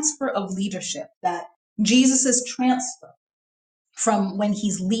transfer of leadership, that Jesus's transfer from when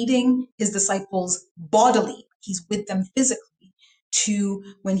he's leading his disciples bodily, he's with them physically, to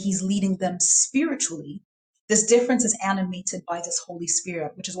when he's leading them spiritually, this difference is animated by this Holy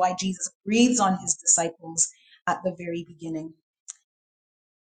Spirit, which is why Jesus breathes on his disciples at the very beginning.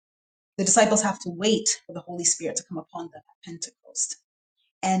 The disciples have to wait for the Holy Spirit to come upon them at Pentecost.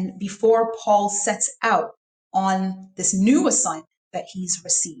 And before Paul sets out on this new assignment that he's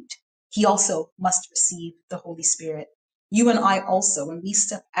received, he also must receive the Holy Spirit. You and I also, when we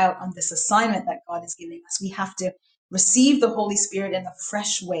step out on this assignment that God is giving us, we have to receive the Holy Spirit in a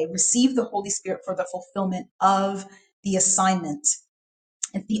fresh way, receive the Holy Spirit for the fulfillment of the assignment.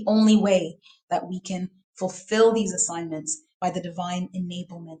 It's the only way that we can fulfill these assignments, by the divine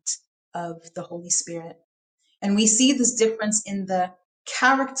enablement of the Holy Spirit. And we see this difference in the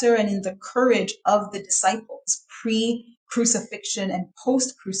character and in the courage of the disciples pre-crucifixion and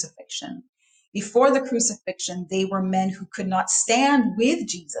post-crucifixion. Before the crucifixion, they were men who could not stand with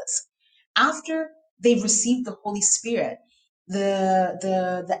Jesus. After they've received the Holy Spirit,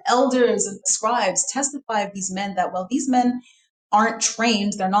 the elders and the scribes testify of these men that, well, these men aren't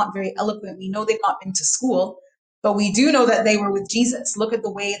trained, they're not very eloquent, we know they've not been to school, but we do know that they were with Jesus. Look at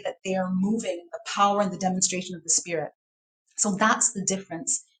the way that they are moving, the power and the demonstration of the Spirit. So that's the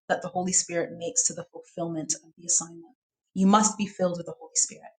difference that the Holy Spirit makes to the fulfillment of the assignment. You must be filled with the Holy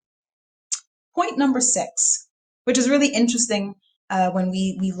Spirit. Point number 6, which is really interesting when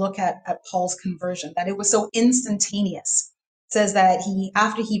we look at Paul's conversion, that it was so instantaneous. It says that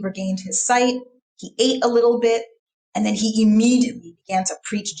after he regained his sight, he ate a little bit, and then he immediately began to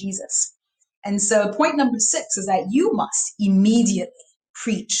preach Jesus. And so point number 6 is that you must immediately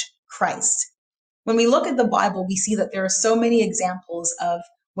preach Christ. When we look at the Bible, we see that there are so many examples of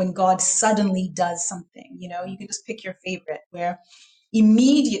when God suddenly does something. You know, you can just pick your favorite, where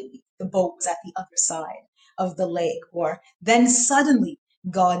immediately the boat was at the other side of the lake, or then suddenly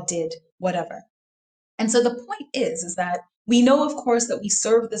God did whatever. And so the point is that we know, of course, that we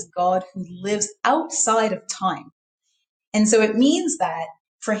serve this God who lives outside of time. And so it means that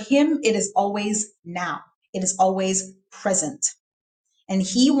for him, it is always now. It is always present. And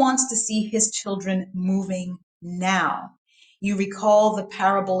he wants to see his children moving now. You recall the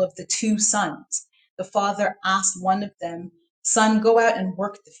parable of the two sons. The father asked one of them, "Son, go out and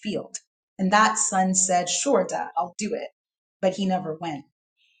work the field." And that son said, "Sure, Dad, I'll do it." But he never went.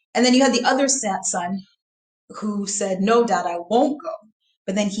 And then you had the other son who said, "No, Dad, I won't go."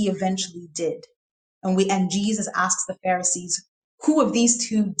 But then he eventually did. And Jesus asks the Pharisees, who of these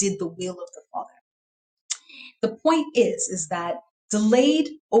two did the will of the Father? The point is that delayed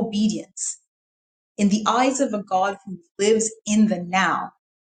obedience in the eyes of a God who lives in the now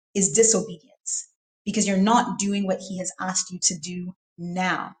is disobedience, because you're not doing what he has asked you to do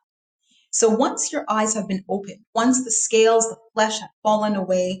now. So once your eyes have been opened, once the scales, the flesh have fallen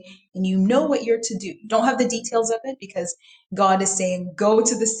away, and you know what you're to do, you don't have the details of it because God is saying, go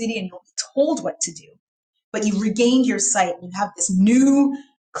to the city and you'll be told what to do. But you've regained your sight and you have this new,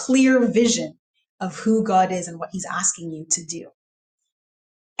 clear vision of who God is and what he's asking you to do.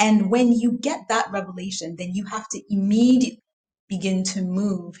 And when you get that revelation, then you have to immediately begin to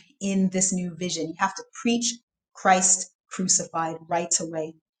move in this new vision. You have to preach Christ crucified right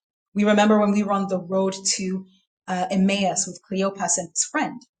away. We remember when we were on the road to Emmaus with Cleopas and his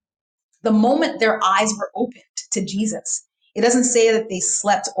friend, the moment their eyes were opened to Jesus, it doesn't say that they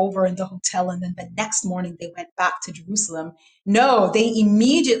slept over in the hotel and then the next morning they went back to Jerusalem. No, they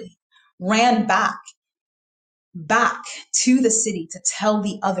immediately ran back to the city to tell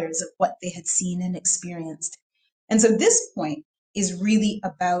the others of what they had seen and experienced. And so this point is really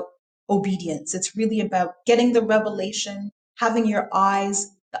about obedience. It's really about getting the revelation, having your eyes,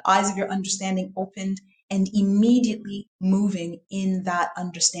 the eyes of your understanding opened, and immediately moving in that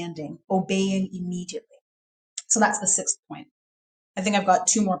understanding, obeying immediately. So that's the 6th point. I think I've got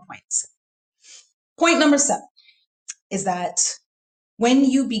 2 more points. Point number 7 is that when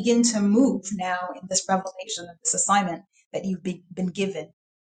you begin to move now in this revelation of this assignment that you've been given,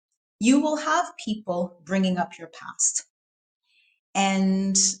 you will have people bringing up your past.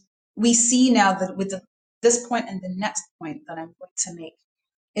 And we see now that with this point and the next point that I'm going to make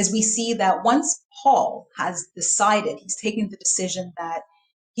is we see that once Paul has decided, he's taken the decision that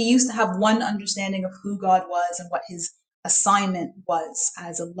he used to have one understanding of who God was and what his assignment was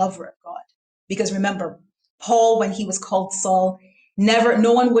as a lover of God. Because remember, Paul, when he was called Saul,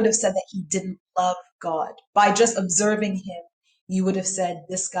 no one would have said that he didn't love God. By just observing him, you would have said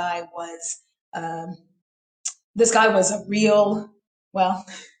this guy was a real, well,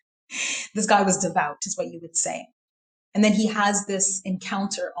 this guy was devout, is what you would say. And then he has this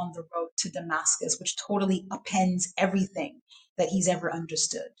encounter on the road to Damascus, which totally upends everything that he's ever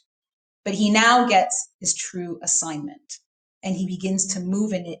understood. But he now gets his true assignment and he begins to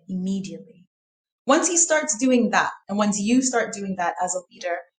move in it immediately. Once he starts doing that, and once you start doing that as a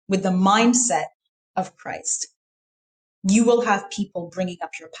leader with the mindset of Christ, you will have people bringing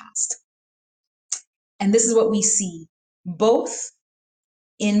up your past. And this is what we see both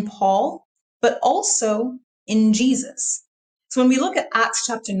in Paul, but also in Jesus. So when we look at Acts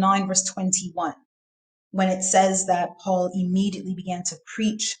chapter 9, verse 21, when it says that Paul immediately began to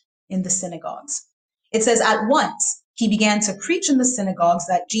preach in the synagogues, it says at once he began to preach in the synagogues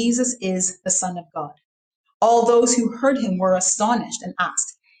that Jesus is the Son of God. All those who heard him were astonished and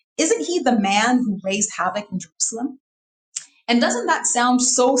asked, "Isn't he the man who raised havoc in Jerusalem?" And doesn't that sound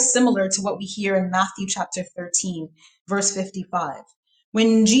so similar to what we hear in Matthew chapter 13, verse 55?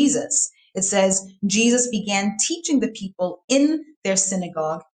 When it says, Jesus began teaching the people in their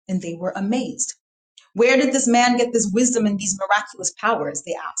synagogue, and they were amazed. "Where did this man get this wisdom and these miraculous powers?"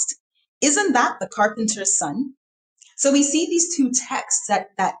 they asked. "Isn't that the carpenter's son?" So we see these two texts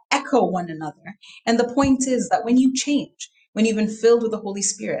that echo one another. And the point is that when you change, when you've been filled with the Holy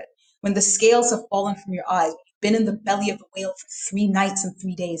Spirit, when the scales have fallen from your eyes, you've been in the belly of the whale for 3 nights and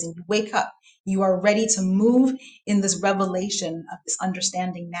 3 days, and you wake up, you are ready to move in this revelation of this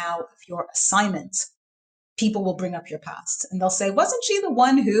understanding now of your assignment. People will bring up your past and they'll say, "Wasn't she the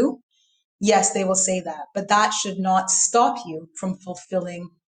one who?" Yes, they will say that, but that should not stop you from fulfilling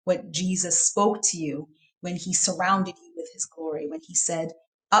what Jesus spoke to you when he surrounded you with his glory, when he said,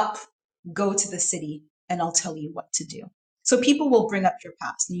 up, go to the city, and I'll tell you what to do. So people will bring up your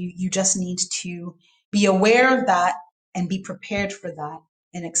past. You just need to be aware of that and be prepared for that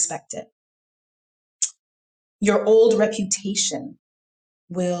and expect it. Your old reputation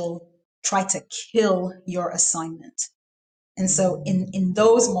will try to kill your assignment. And so in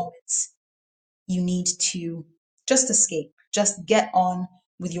those moments, you need to just escape, just get on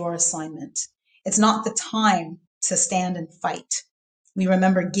with your assignment. It's not the time to stand and fight. We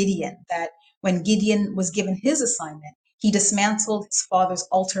remember Gideon, that when Gideon was given his assignment, he dismantled his father's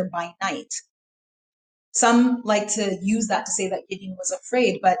altar by night. Some like to use that to say that Gideon was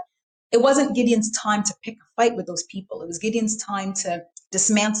afraid, but it wasn't Gideon's time to pick a fight with those people. It was Gideon's time to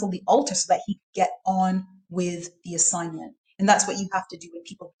dismantle the altar so that he could get on with the assignment. And that's what you have to do when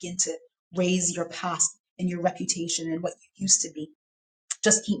people begin to raise your past and your reputation and what you used to be.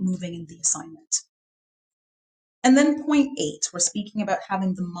 Just keep moving in the assignment. And then point 8, we're speaking about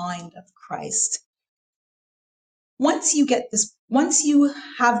having the mind of Christ. Once you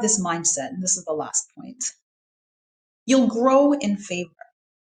have this mindset, and this is the last point, you'll grow in favor.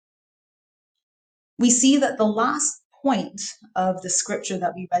 We see that the last point of the scripture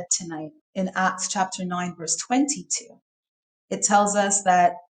that we read tonight in Acts chapter 9, verse 22, it tells us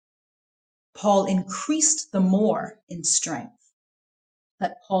that Paul increased the more in strength.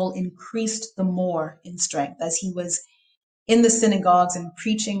 That Paul increased the more in strength. As he was in the synagogues and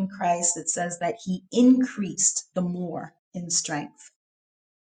preaching Christ, it says that he increased the more in strength.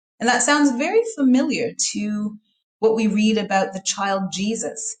 And that sounds very familiar to what we read about the child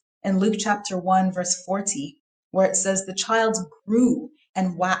Jesus in Luke chapter 1, verse 40, where it says the child grew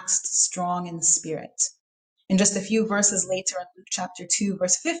and waxed strong in spirit. And just a few verses later in Luke chapter 2,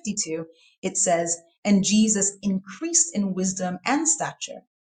 verse 52, it says, and Jesus increased in wisdom and stature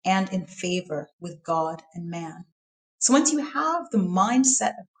and in favor with God and man. So once you have the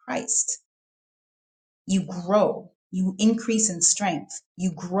mindset of Christ, you grow, you increase in strength,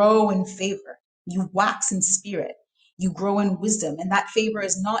 you grow in favor, you wax in spirit, you grow in wisdom. And that favor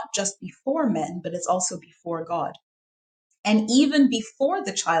is not just before men, but it's also before God. And even before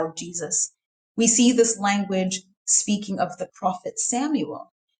the child Jesus, we see this language speaking of the prophet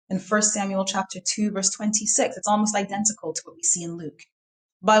Samuel in 1 Samuel chapter 2, verse 26. It's almost identical to what we see in Luke.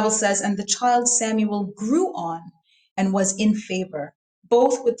 The Bible says, and the child Samuel grew on and was in favor,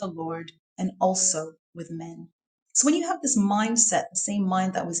 both with the Lord and also with men. So when you have this mindset, the same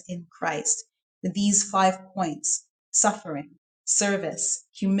mind that was in Christ, with these 5 points, suffering, service,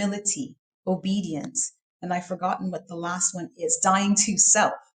 humility, obedience, and I've forgotten what the last one is, dying to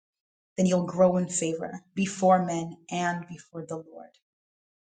self, then you'll grow in favor before men and before the Lord.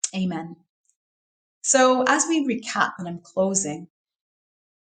 Amen. So as we recap, and I'm closing,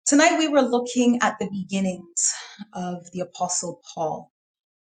 tonight we were looking at the beginnings of the Apostle Paul,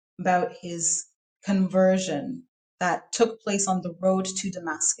 about his conversion that took place on the road to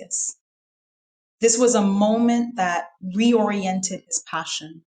Damascus. This was a moment that reoriented his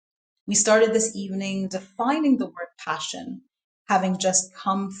passion. We started this evening defining the word passion, having just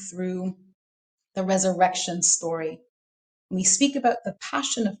come through the resurrection story. We speak about the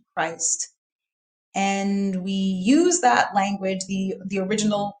passion of Christ, and we use that language, the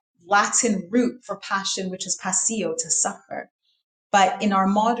original Latin root for passion, which is passio, to suffer. But in our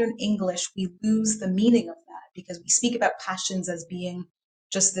modern English, we lose the meaning of that because we speak about passions as being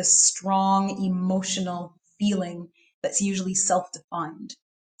just this strong emotional feeling that's usually self-defined.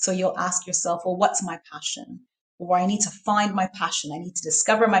 So you'll ask yourself, well, what's my passion? Or I need to find my passion. I need to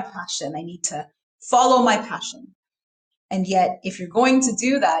discover my passion. I need to follow my passion. And yet, if you're going to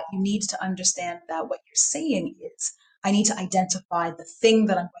do that, you need to understand that what you're saying is, I need to identify the thing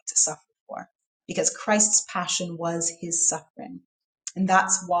that I'm going to suffer for, because Christ's passion was his suffering. And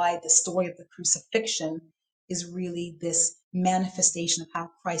that's why the story of the crucifixion is really this manifestation of how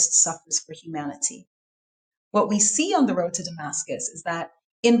Christ suffers for humanity. What we see on the road to Damascus is that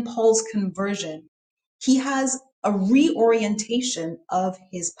in Paul's conversion, he has a reorientation of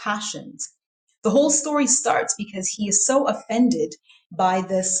his passions. The whole story starts because he is so offended by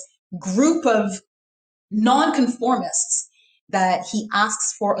this group of nonconformists that he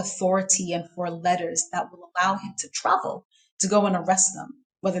asks for authority and for letters that will allow him to travel to go and arrest them.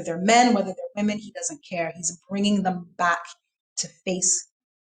 Whether they're men, whether they're women, he doesn't care. He's bringing them back to face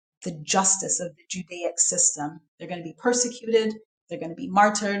the justice of the Judaic system. They're going to be persecuted, they're going to be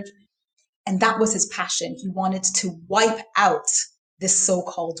martyred. And that was his passion. He wanted to wipe out this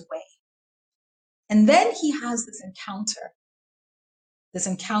so-called way. And then he has this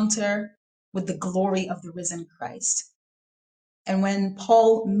encounter with the glory of the risen Christ. And when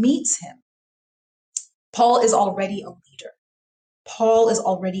Paul meets him, Paul is already a leader. Paul is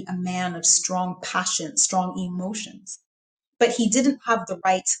already a man of strong passion, strong emotions, but he didn't have the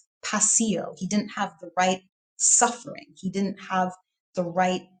right passio. He didn't have the right suffering. He didn't have the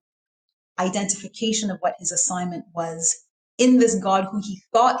right identification of what his assignment was in this God who he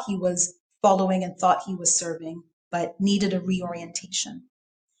thought he was following and thought he was serving, but needed a reorientation.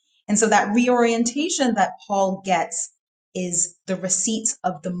 And so that reorientation that Paul gets is the receipt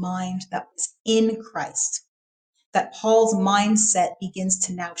of the mind that was in Christ, that Paul's mindset begins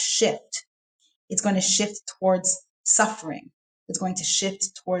to now shift. It's going to shift towards suffering. It's going to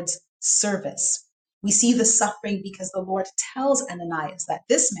shift towards service. We see the suffering because the Lord tells Ananias that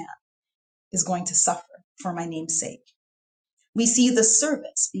this man is going to suffer for my name's sake. We see the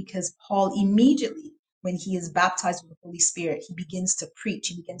service because Paul immediately, when he is baptized with the Holy Spirit, he begins to preach.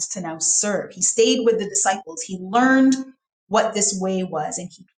 He begins to now serve. He stayed with the disciples. He learned what this way was, and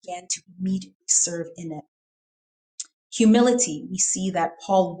he began to immediately serve in it. Humility, we see that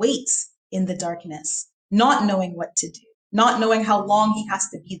Paul waits in the darkness, not knowing what to do, not knowing how long he has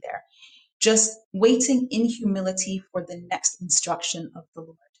to be there, just waiting in humility for the next instruction of the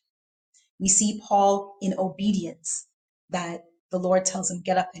Lord. We see Paul in obedience, that the Lord tells him,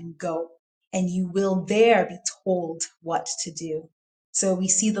 get up and go, and you will there be told what to do. So we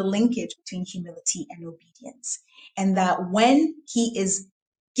see the linkage between humility and obedience, and that when he is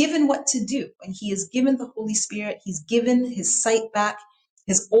given what to do, when he is given the Holy Spirit, he's given his sight back,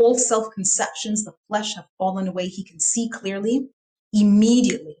 his old self-conceptions, the flesh have fallen away, he can see clearly,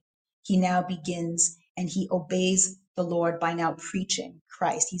 immediately he now begins and he obeys the Lord by now preaching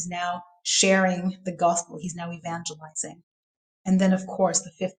Christ. He's now sharing the gospel. He's now evangelizing. And then, of course,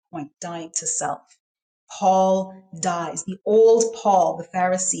 the fifth point, dying to self. Paul dies, the old Paul, the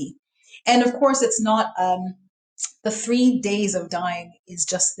Pharisee. And of course, it's not the 3 days of dying is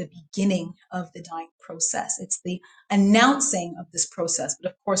just the beginning of the dying process. It's the announcing of this process.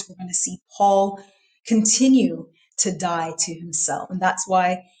 But of course, we're going to see Paul continue to die to himself. And that's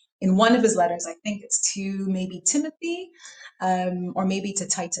why in one of his letters, I think it's to maybe Timothy, or maybe to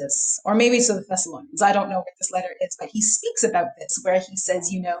Titus, or maybe to the Thessalonians. I don't know what this letter is, but he speaks about this, where he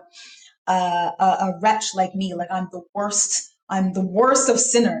says, a wretch like me, like I'm the worst of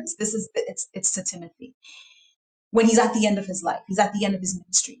sinners. It's to Timothy. When he's at the end of his life, he's at the end of his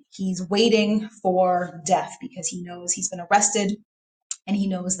ministry. He's waiting for death because he knows he's been arrested and he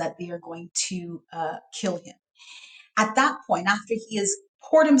knows that they are going to kill him. At that point, after he has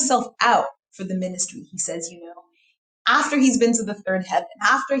poured himself out for the ministry, he says, after he's been to the third heaven,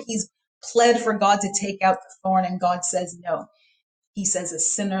 after he's pled for God to take out the thorn and God says no, he says, a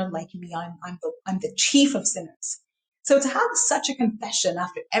sinner like me, I'm the chief of sinners. So to have such a confession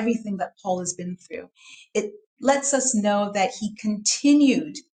after everything that Paul has been through, it lets us know that he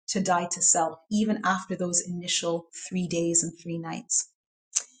continued to die to self even after those initial 3 days and 3 nights.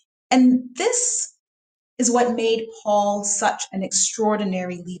 And this is what made Paul such an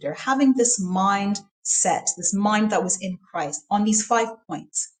extraordinary leader, having this mind set, this mind that was in Christ on these 5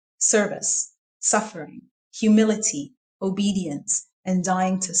 points: service, suffering, humility, obedience, and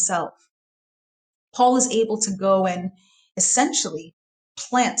dying to self. Paul is able to go and essentially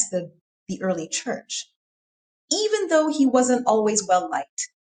plant the early church, even though he wasn't always well liked,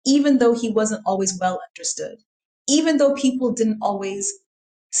 even though he wasn't always well understood, even though people didn't always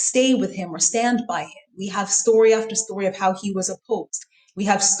stay with him or stand by him. We have story after story of how he was opposed. We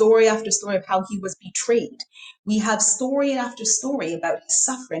have story after story of how he was betrayed. We have story after story about his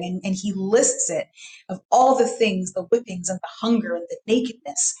suffering, and he lists it of all the things, the whippings and the hunger and the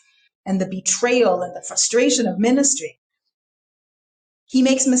nakedness and the betrayal and the frustration of ministry. He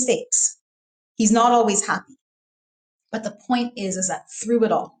makes mistakes. He's not always happy. But the point is that through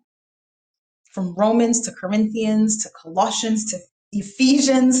it all, from Romans to Corinthians to Colossians to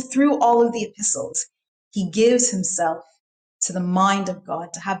Ephesians, through all of the epistles, he gives himself to the mind of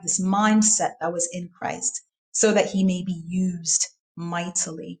God, to have this mindset that was in Christ, so that he may be used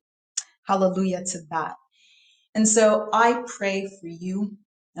mightily. Hallelujah to that. And so I pray for you,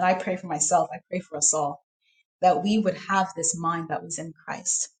 and I pray for myself, I pray for us all, that we would have this mind that was in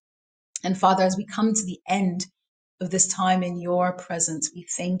Christ. And Father, as we come to the end of this time in your presence, we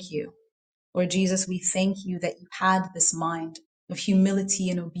thank you. Lord Jesus, we thank you that you had this mind of humility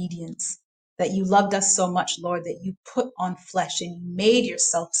and obedience, that you loved us so much, Lord, that you put on flesh and you made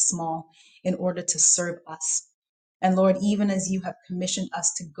yourself small in order to serve us. And Lord, even as you have commissioned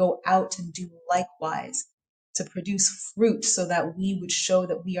us to go out and do likewise, to produce fruit so that we would show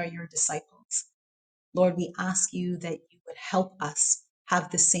that we are your disciples. Lord, we ask you that you would help us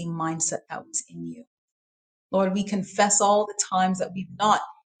have the same mindset that was in you. Lord, we confess all the times that we've not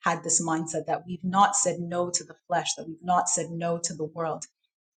had this mindset, that we've not said no to the flesh, that we've not said no to the world.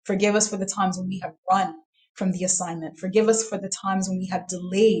 Forgive us for the times when we have run from the assignment. Forgive us for the times when we have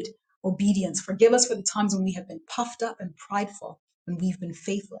delayed obedience. Forgive us for the times when we have been puffed up and prideful, when we've been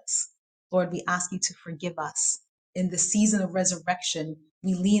faithless. Lord, we ask you to forgive us. In the season of resurrection,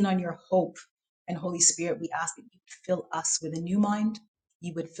 we lean on your hope. And Holy Spirit, we ask that you would fill us with a new mind,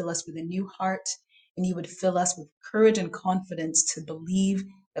 you would fill us with a new heart, and you would fill us with courage and confidence to believe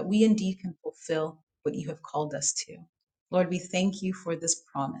that we indeed can fulfill what you have called us to. Lord, we thank you for this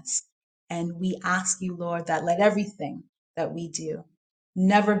promise. And we ask you, Lord, that let everything that we do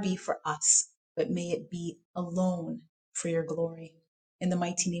never be for us, but may it be alone for your glory. In the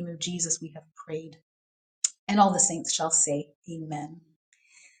mighty name of Jesus, we have prayed. And all the saints shall say, Amen.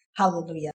 Hallelujah.